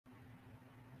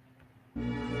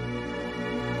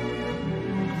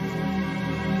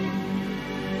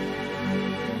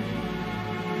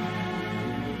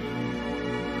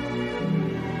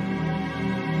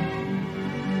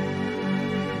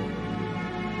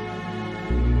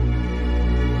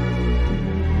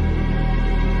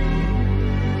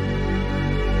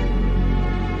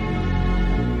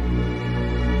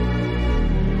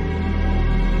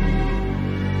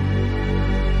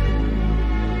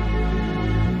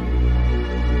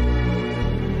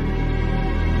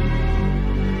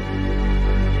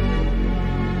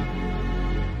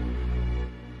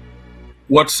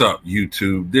What's up,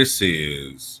 YouTube? This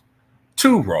is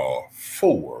Too Raw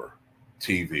for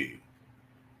TV.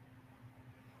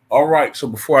 All right, so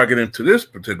before I get into this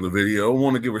particular video, I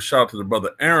want to give a shout out to the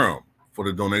brother Aram for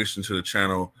the donation to the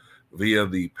channel via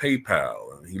the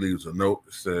PayPal. And he leaves a note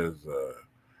that says,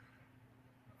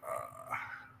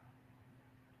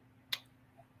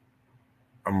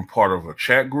 I'm part of a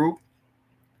chat group.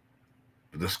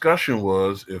 The discussion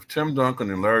was if Tim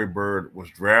Duncan and Larry Bird was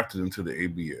drafted into the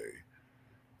ABA,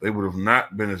 they would have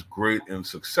not been as great and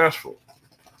successful.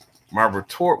 My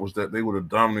retort was that they would have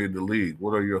dominated the league.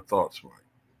 What are your thoughts, Mike?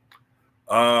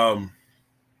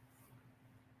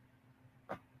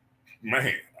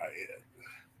 Man,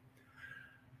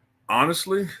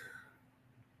 honestly,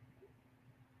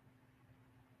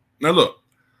 now look,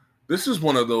 this is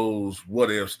one of those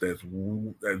what ifs that's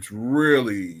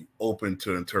really open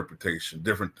to interpretation,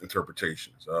 different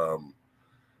interpretations.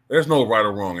 There's no right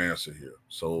or wrong answer here.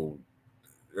 So,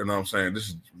 you know what I'm saying? This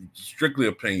is strictly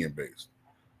opinion based.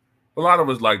 A lot of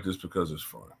us like this because it's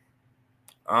fun.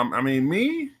 I mean,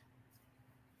 me,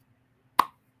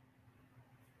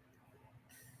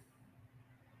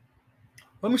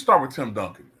 let me start with Tim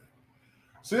Duncan.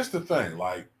 See, it's the thing.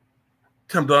 Like,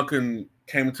 Tim Duncan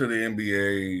came into the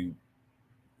NBA,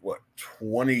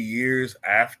 20 years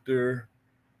after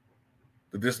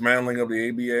the dismantling of the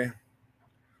ABA?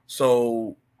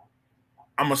 So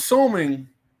I'm assuming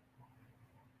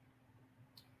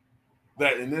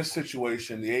that in this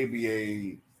situation, the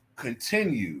ABA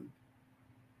continued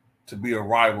to be a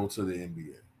rival to the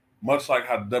NBA, much like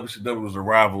how the WCW was a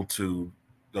rival to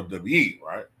WWE,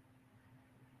 right?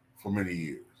 For many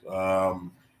years.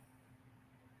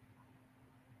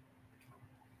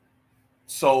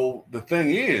 So the thing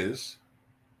is,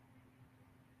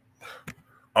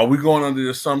 are we going under the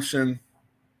assumption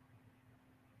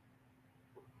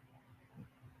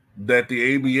that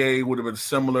the ABA would have been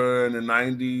similar in the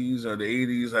 90s or the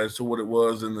 80s as to what it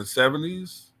was in the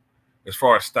 70s as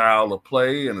far as style of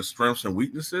play and the strengths and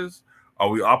weaknesses? Are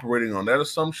we operating on that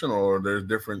assumption, or there's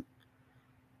different,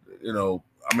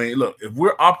 I mean, look, if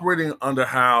we're operating under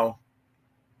how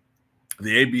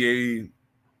the ABA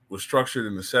was structured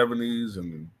in the 70s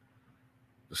and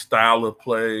the style of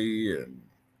play and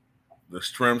the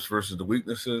strengths versus the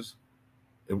weaknesses,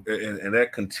 and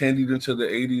that continued into the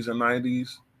 80s and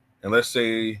 90s, and let's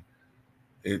say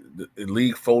the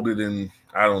league folded in,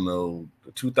 I don't know,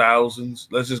 the 2000s.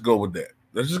 Let's just go with that.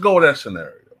 Let's just go with that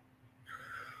scenario.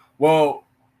 Well,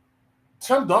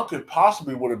 Tim Duncan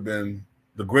possibly would have been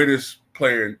the greatest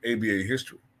player in ABA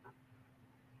history.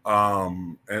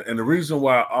 And the reason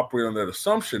why I operate on that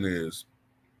assumption is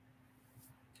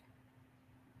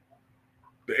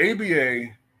the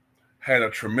ABA had a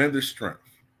tremendous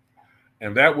strength,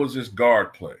 and that was his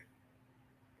guard play.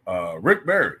 Rick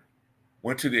Barry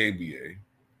went to the ABA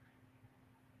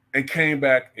and came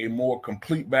back a more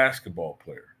complete basketball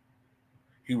player.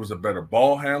 He was a better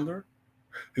ball handler.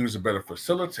 He was a better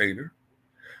facilitator.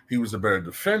 He was a better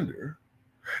defender.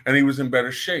 And he was in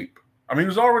better shape. I mean, he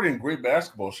was already in great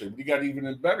basketball shape, but he got even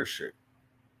in better shape.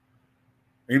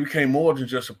 He became more than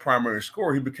just a primary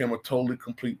scorer. He became a totally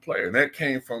complete player. And that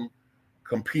came from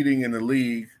competing in the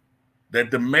league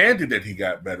that demanded that he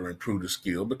got better and improved his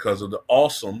skill because of the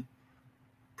awesome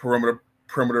perimeter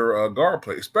guard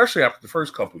play, especially after the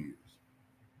first couple of years.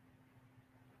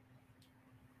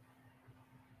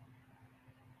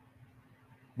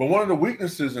 But one of the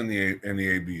weaknesses in the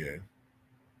ABA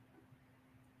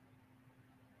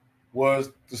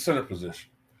was the center position.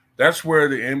 That's where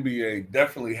the NBA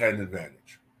definitely had an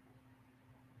advantage.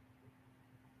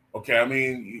 Okay, I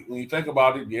mean, when you think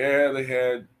about it, yeah, they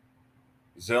had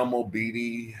Zelmo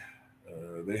Beatty,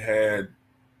 they had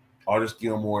Artis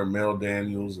Gilmore and Mel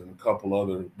Daniels and a couple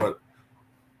others. But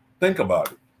think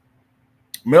about it.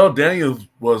 Mel Daniels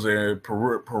was a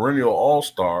perennial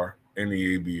all-star in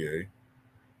the ABA.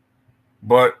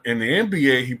 But in the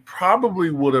NBA, he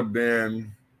probably would have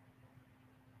been,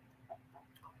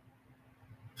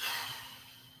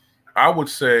 I would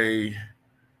say,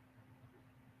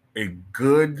 a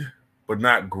good but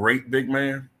not great big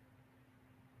man.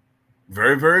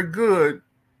 Very, very good,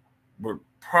 but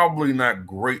probably not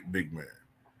great big man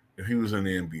if he was in the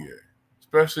NBA,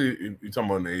 especially if you're talking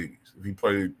about in the 80s. If he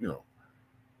played,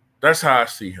 that's how I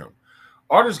see him.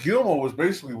 Artis Gilmore was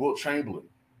basically Wilt Chamberlain.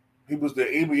 He was the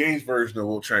ABA's version of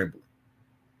Wilt Chamberlain,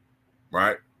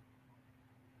 right?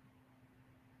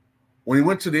 When he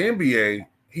went to the NBA,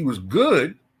 he was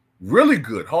good, really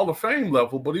good, Hall of Fame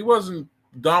level, but he wasn't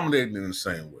dominating in the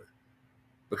same way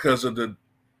because of it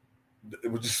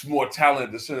was just more talent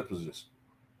at the center position,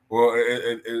 or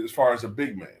as far as a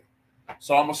big man.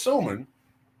 So I'm assuming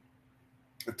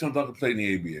if Tim Duncan played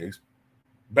in the ABA.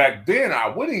 Back then, I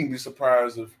wouldn't even be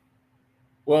surprised if.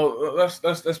 Well, let's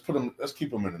put him. Let's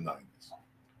keep him in the 90s.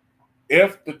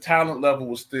 If the talent level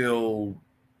was still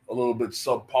a little bit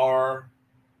subpar,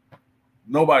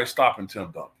 nobody's stopping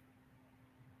Tim Duncan.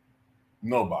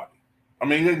 Nobody. I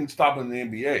mean, he didn't stop in the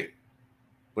NBA,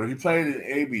 but if he played in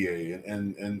the ABA,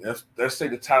 and let's say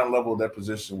the talent level of that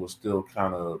position was still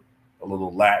kind of a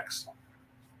little lax,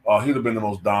 he'd have been the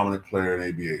most dominant player in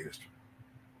ABA history.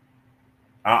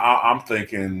 I'm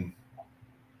thinking,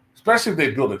 especially if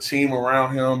they built a team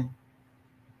around him,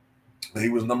 and he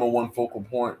was number one focal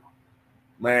point.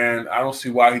 Man, I don't see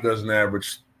why he doesn't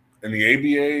average in the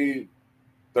ABA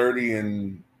 30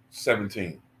 and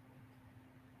 17.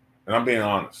 And I'm being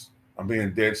honest. I'm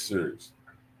being dead serious.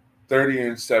 30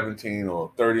 and 17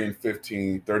 or 30 and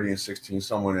 15, 30 and 16,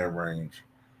 somewhere in that range.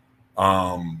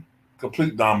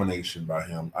 Complete domination by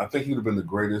him. I think he would have been the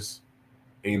greatest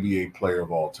ABA player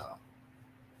of all time.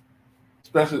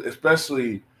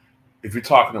 Especially if you're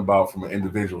talking about from an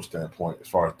individual standpoint as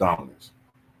far as dominance.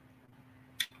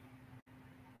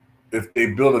 If they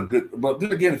build a good, but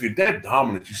then again, if you're that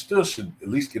dominant, you still should at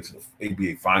least get to the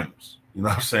ABA finals. You know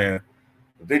what I'm saying?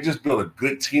 If they just build a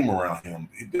good team around him,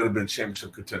 he would have been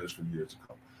championship contenders for years to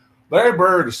come. Larry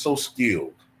Bird is so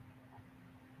skilled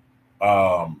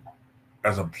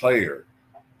as a player.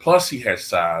 Plus, he has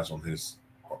size on his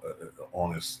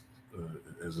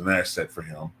as an asset for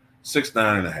him.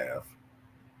 6'9.5".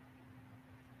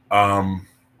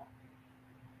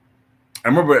 I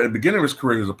remember at the beginning of his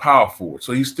career, he was a power forward,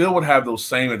 so he still would have those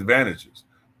same advantages.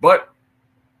 But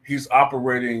he's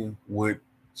operating with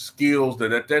skills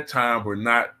that at that time were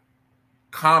not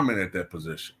common at that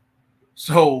position.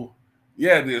 So,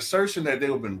 yeah, the assertion that they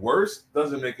would have been worse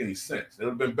doesn't make any sense. They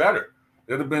would have been better.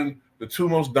 They would have been the two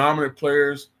most dominant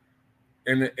players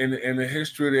in the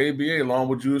history of the ABA, along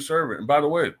with Julius Erving. And by the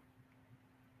way,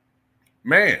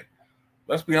 man,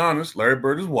 let's be honest, Larry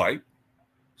Bird is white.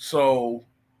 So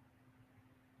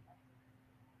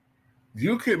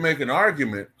you could make an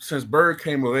argument, since Bird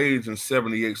came of age in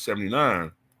 78,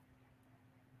 79,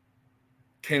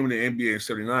 came in the NBA in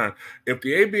 79, if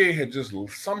the ABA had just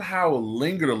somehow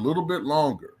lingered a little bit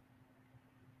longer,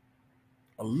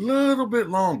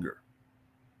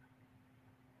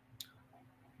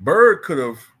 Bird could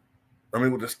have,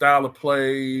 with the style of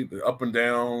play, the up and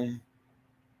down,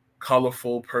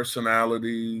 colorful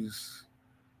personalities,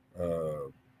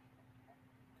 the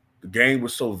game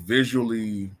was so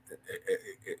visually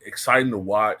exciting to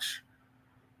watch.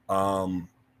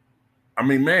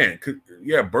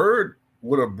 Bird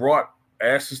would have brought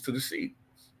asses to the seats.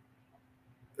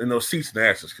 In those seats and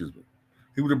asses, excuse me.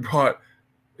 He would have brought,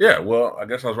 I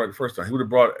guess I was right the first time. He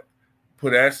would have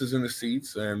put asses in the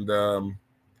seats, and the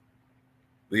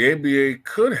ABA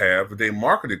could have, if they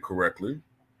marketed correctly,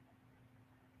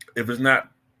 if it's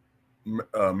not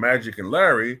Magic and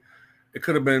Larry, it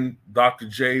could have been Dr.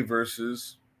 J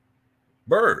versus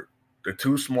Bird. They're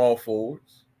two small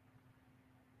forwards.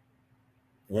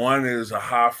 One is a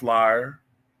high flyer,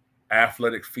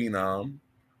 athletic phenom.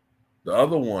 The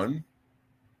other one,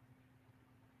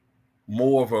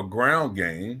 more of a ground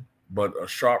game, but a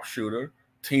sharpshooter,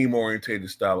 team-orientated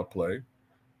style of play.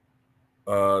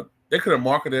 They could have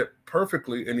marketed it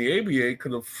perfectly, and the ABA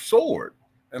could have soared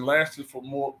and lasted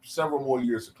for several more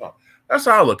years to come. That's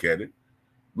how I look at it.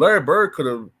 Larry Bird could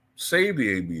have saved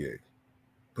the ABA,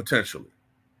 potentially,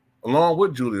 along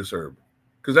with Julius Erving.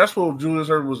 Because that's what Julius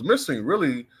Erving was missing,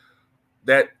 really,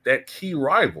 that key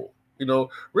rival.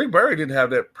 Rick Barry didn't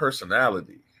have that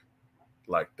personality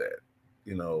like that,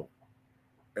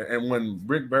 And when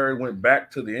Rick Barry went back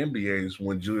to the NBA is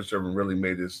when Julius Erving really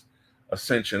made his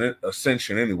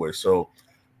ascension anyway. So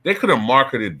they could have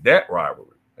marketed that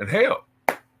rivalry. And hell,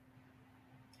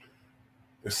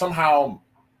 if somehow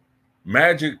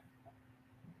Magic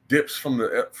dips from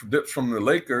the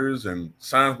Lakers and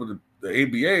signs with the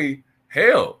ABA,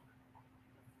 hell,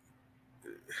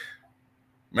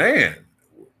 man,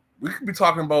 we could be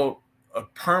talking about a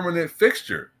permanent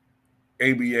fixture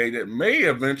ABA that may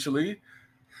eventually,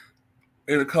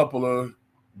 in a couple of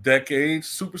decades,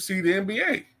 supersede the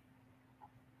NBA.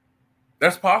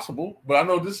 That's possible, but I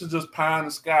know this is just pie in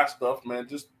the sky stuff, man.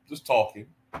 Just talking.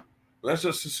 That's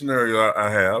just a scenario I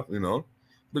have,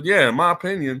 But yeah, in my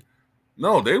opinion,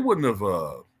 no, they wouldn't have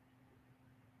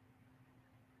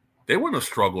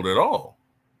struggled at all.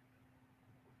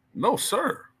 No,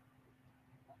 sir.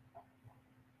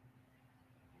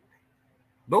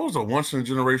 Those are once in a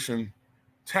generation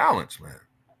talents, man.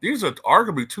 These are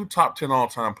arguably two top 10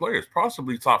 all-time players,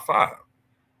 possibly top 5.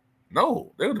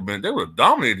 No, they would have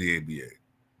dominated the ABA.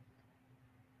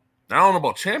 Now, I don't know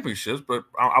about championships, but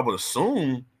I would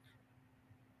assume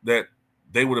that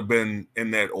they would have been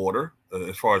in that order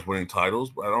as far as winning titles.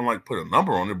 But I don't like to put a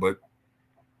number on it, but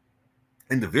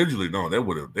individually, no, they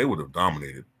would have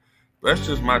dominated. That's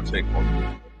just my take on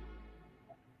it.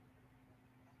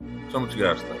 Tell me what you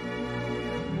guys think.